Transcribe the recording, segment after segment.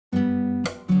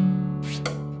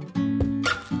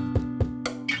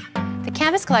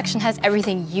Canvas collection has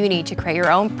everything you need to create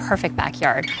your own perfect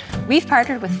backyard. We've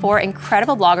partnered with 4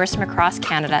 incredible bloggers from across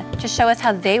Canada to show us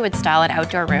how they would style an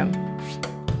outdoor room.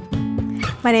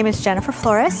 My name is Jennifer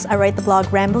Flores. I write the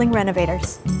blog Rambling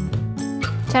Renovators.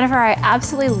 Jennifer, I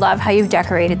absolutely love how you've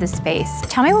decorated this space.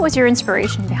 Tell me, what was your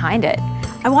inspiration behind it?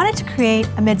 I wanted to create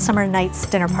a Midsummer Night's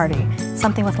dinner party,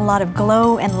 something with a lot of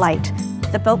glow and light.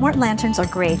 The Biltmore lanterns are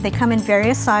great. They come in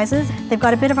various sizes. They've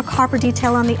got a bit of a copper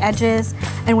detail on the edges,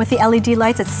 and with the LED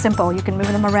lights, it's simple. You can move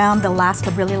them around, they'll last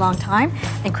a really long time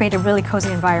and create a really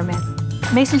cozy environment.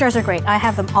 Mason jars are great. I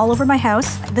have them all over my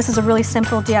house. This is a really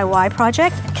simple DIY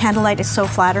project. Candlelight is so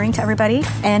flattering to everybody,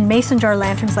 and mason jar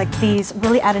lanterns like these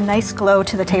really add a nice glow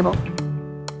to the table.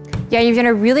 Yeah, you've done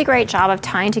a really great job of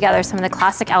tying together some of the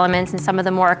classic elements and some of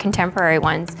the more contemporary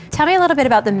ones. Tell me a little bit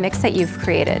about the mix that you've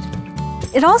created.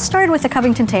 It all started with the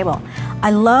Covington table.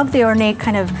 I love the ornate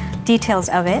kind of details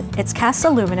of it. It's cast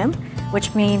aluminum,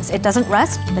 which means it doesn't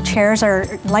rust. The chairs are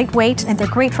lightweight and they're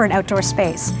great for an outdoor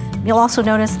space. You'll also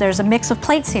notice there's a mix of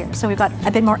plates here. So we've got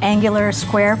a bit more angular,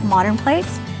 square, modern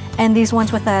plates, and these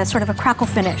ones with a sort of a crackle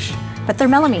finish. But they're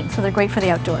melamine, so they're great for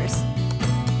the outdoors.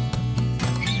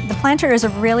 The planter is a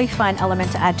really fun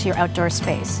element to add to your outdoor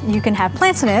space. You can have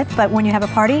plants in it, but when you have a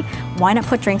party, why not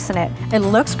put drinks in it? It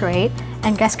looks great,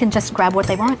 and guests can just grab what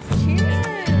they want. Cheers.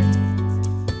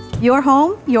 Your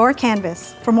home, your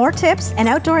canvas. For more tips and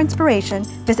outdoor inspiration,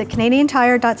 visit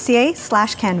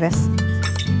canadiantire.ca/canvas.